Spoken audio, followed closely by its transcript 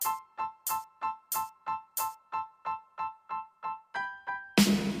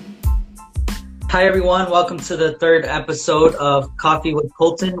Hi, everyone. Welcome to the third episode of Coffee with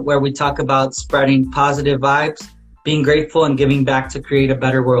Colton, where we talk about spreading positive vibes, being grateful, and giving back to create a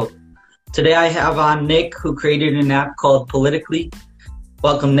better world. Today, I have on Nick, who created an app called Politically.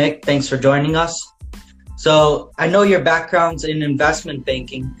 Welcome, Nick. Thanks for joining us. So I know your background's in investment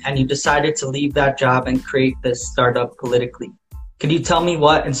banking, and you decided to leave that job and create this startup Politically. Could you tell me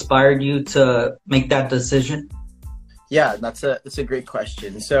what inspired you to make that decision? Yeah, that's a great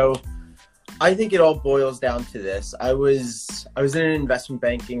question. So I think it all boils down to this. I was in an investment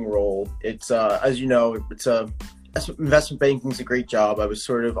banking role. It's as you know, investment banking is a great job. I was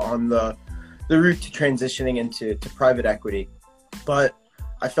sort of on the route to transitioning into private equity, but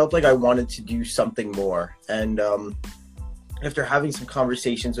I felt like I wanted to do something more. And after having some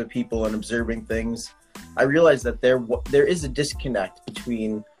conversations with people and observing things, I realized that there is a disconnect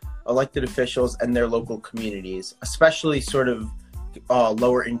between elected officials and their local communities, especially sort of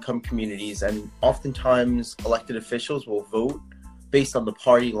lower income communities. And oftentimes elected officials will vote based on the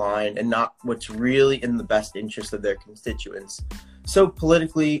party line and not what's really in the best interest of their constituents. So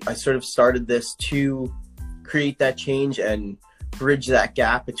politically, I sort of started this to create that change and bridge that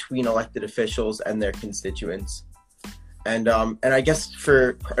gap between elected officials and their constituents. And I guess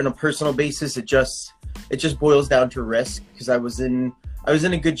on a personal basis, it just boils down to risk, because I was in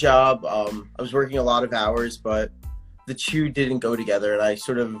a good job. I was working a lot of hours, but the two didn't go together. And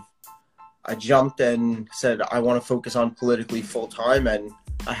I jumped and said, I want to focus on Politically full time. And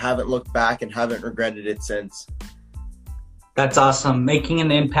I haven't looked back and haven't regretted it since. That's awesome. Making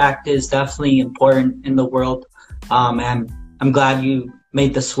an impact is definitely important in the world. And I'm glad you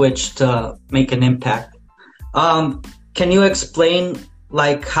made the switch to make an impact. Can you explain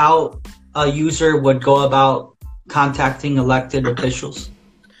how a user would go about contacting elected officials?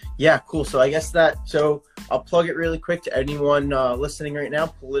 Yeah, cool. So I'll plug it really quick to anyone listening right now.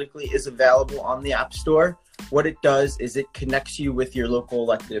 Politically is available on the App Store. What it does is it connects you with your local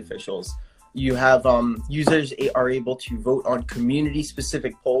elected officials. You have users are able to vote on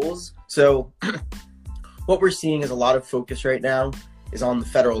community-specific polls. So what we're seeing is a lot of focus right now is on the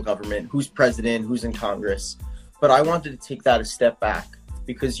federal government, who's president, who's in Congress. But I wanted to take that a step back,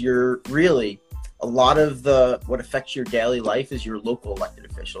 because a lot of what affects your daily life is your local elected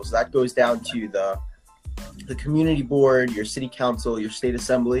officials. That goes down to the community board, your city council, your state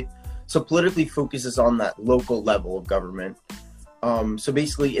assembly. So Politically focuses on that local level of government. So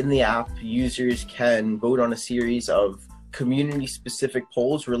basically in the app, users can vote on a series of community-specific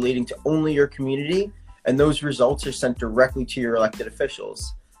polls relating to only your community, and those results are sent directly to your elected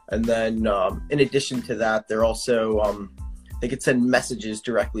officials. And then in addition to that, they're also, they could send messages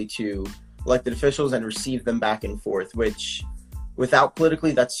directly to elected officials and receive them back and forth, which without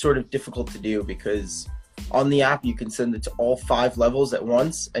Politically, that's sort of difficult to do, because on the app, you can send it to all 5 levels at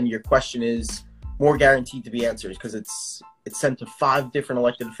once, and your question is more guaranteed to be answered, because it's sent to 5 different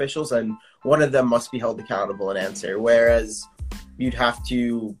elected officials, and one of them must be held accountable and answer. Whereas you'd have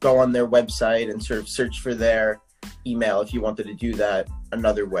to go on their website and sort of search for their email if you wanted to do that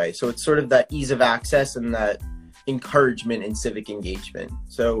another way. So it's sort of that ease of access and that encouragement in civic engagement.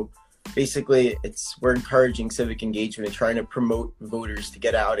 So basically, we're encouraging civic engagement and trying to promote voters to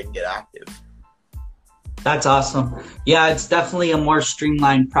get out and get active. That's awesome. Yeah, it's definitely a more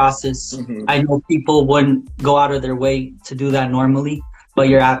streamlined process. Mm-hmm. I know people wouldn't go out of their way to do that normally, but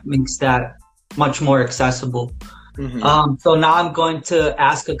your app makes that much more accessible. Mm-hmm. So now I'm going to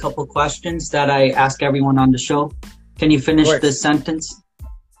ask a couple questions that I ask everyone on the show. Can you finish this sentence?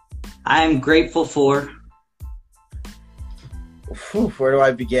 I am grateful for... Where do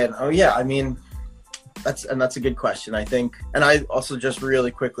I begin? Oh yeah, I mean, that's a good question, I think. And I also just really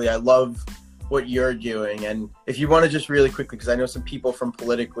quickly, I love what you're doing. And if you want to just really quickly, because I know some people from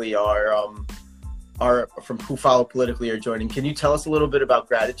Politically who follow Politically are joining. Can you tell us a little bit about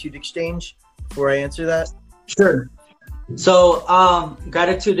Gratitude Exchange before I answer that? Sure. So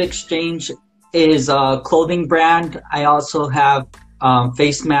Gratitude Exchange is a clothing brand. I also have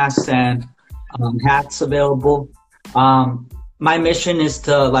face masks and hats available. My mission is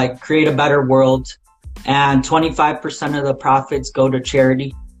to create a better world, and 25% of the profits go to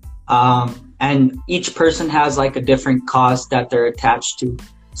charity. And each person has a different cause that they're attached to.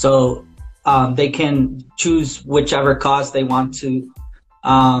 So they can choose whichever cause they want to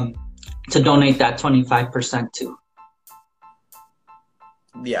donate that 25% to.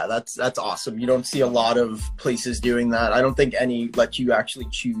 Yeah, that's awesome. You don't see a lot of places doing that. I don't think any let you actually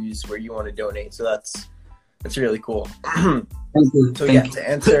choose where you want to donate. So that's really cool. Thank you. So yeah, to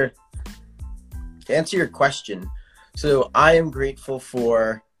answer your question, so I am grateful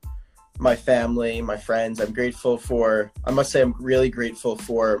for my family, my friends. I must say I'm really grateful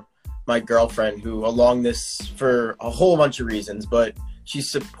for my girlfriend, who along this for a whole bunch of reasons, but she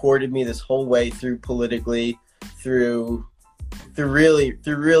supported me this whole way through politically, through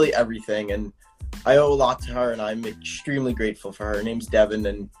really everything. And I owe a lot to her, and I'm extremely grateful for her. Her name's Devin,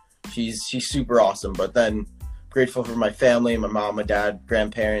 and she's super awesome. But then grateful for my family, my mom, my dad,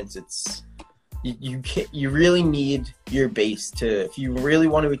 grandparents. It's you really need your base to, if you really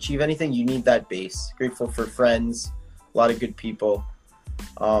want to achieve anything, you need that base. Grateful for friends, a lot of good people.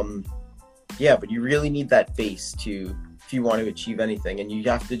 Yeah, but you really need that base to, if you want to achieve anything, and you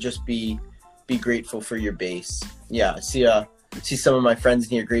have to just be grateful for your base. Yeah, I see some of my friends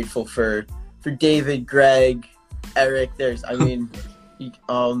in here grateful for David, Greg, Eric. I'm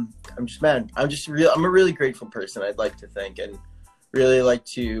a really grateful person, I'd like to think, and really like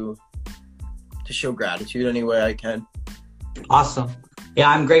to show gratitude any way I can. Awesome. Yeah,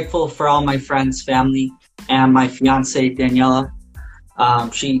 I'm grateful for all my friends, family, and my fiance, Daniela.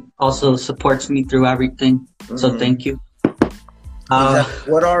 She also supports me through everything, so thank you.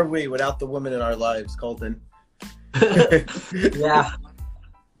 What are we without the women in our lives, Colton? Yeah.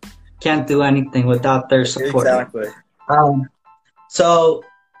 Can't do anything without their support. Exactly. So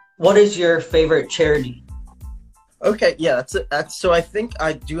what is your favorite charity? Okay, yeah, that's so I think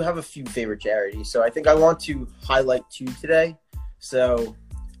I do have a few favorite charities. So I think I want to highlight two today. So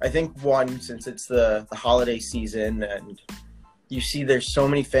I think one, since it's the holiday season, and you see there's so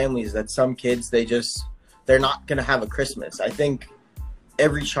many families that some kids, they're not going to have a Christmas. I think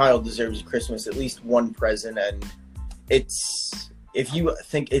every child deserves a Christmas, at least one present. And if you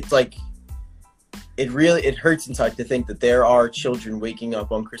think it's like, it hurts inside to think that there are children waking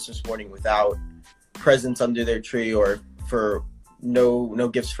up on Christmas morning without presents under their tree, or for no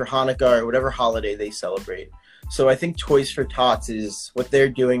gifts for Hanukkah or whatever holiday they celebrate. So I think Toys for Tots, is what they're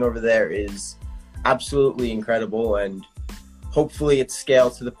doing over there is absolutely incredible, and hopefully it's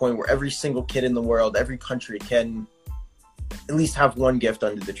scaled to the point where every single kid in the world, every country, can at least have one gift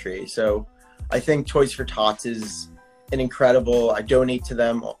under the tree. So I think Toys for Tots is an incredible, I donate to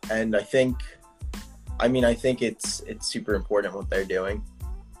them, and I think it's super important what they're doing.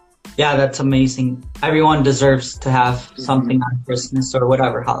 Yeah, that's amazing. Everyone deserves to have something on Christmas or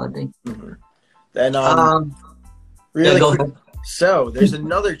whatever holiday. Then, really quick, so there's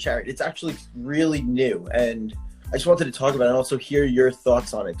another charity. It's actually really new, and I just wanted to talk about it and also hear your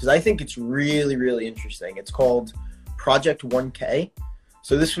thoughts on it, because I think it's really, really interesting. It's called Project 1K.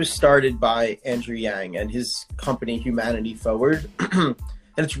 So this was started by Andrew Yang and his company, Humanity Forward. And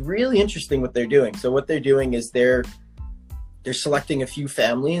it's really interesting what they're doing. So what they're doing is they're selecting a few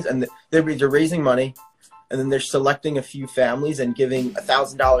families, and they're raising money, and then they're selecting a few families and giving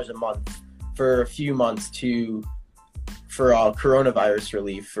 $1,000 a month for a few months for coronavirus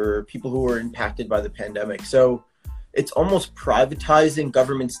relief for people who were impacted by the pandemic. So it's almost privatizing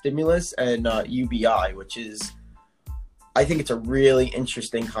government stimulus and UBI, which is, I think it's a really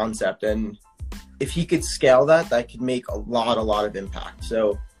interesting concept. And if he could scale that could make a lot of impact.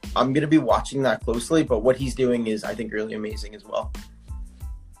 So I'm going to be watching that closely, but what he's doing is, I think, really amazing as well.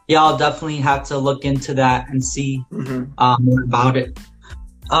 Yeah, I'll definitely have to look into that and see more about it.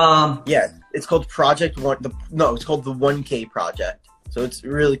 Yeah, it's called Project One. It's called the 1K Project. So it's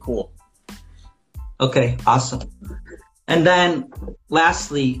really cool. Okay, awesome. And then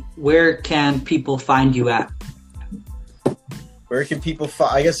lastly, where can people find you at? Where can people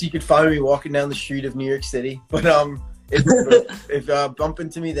I guess you could find me walking down the street of New York City, but if bump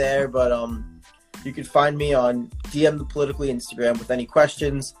into me there, but you can find me on DM the Politically Instagram with any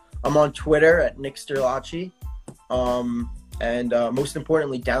questions. I'm on Twitter at Nick Sterlacci. And most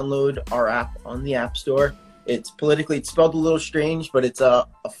importantly, download our app on the App Store. It's spelled a little strange, but it's a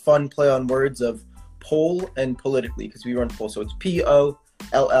fun play on words of poll and politically, because we run poll. So it's POLLITICLY.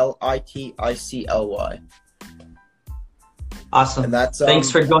 Awesome. And that's thanks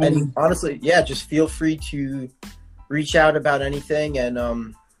for joining me. Honestly, yeah, just feel free to reach out about anything.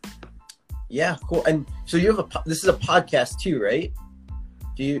 And yeah, cool. And so this is a podcast too, right?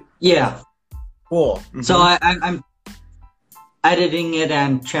 Yeah. Cool. Mm-hmm. So I'm editing it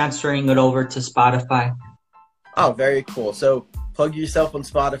and transferring it over to Spotify. Oh, very cool. So plug yourself on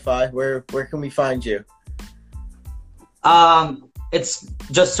Spotify. Where can we find you? It's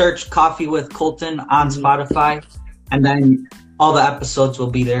just search Coffee with Colton on Spotify, and then all the episodes will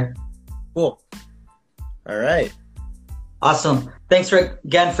be there. Cool. All right. Awesome. Thanks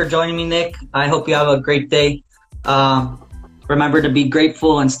again for joining me, Nick. I hope you have a great day. Remember to be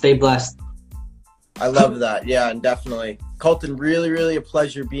grateful and stay blessed. I love that. Yeah, and definitely. Colton, really, really a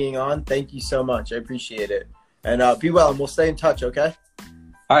pleasure being on. Thank you so much. I appreciate it. And be well, and we'll stay in touch, okay?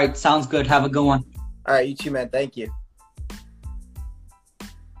 All right. Sounds good. Have a good one. All right. You too, man. Thank you.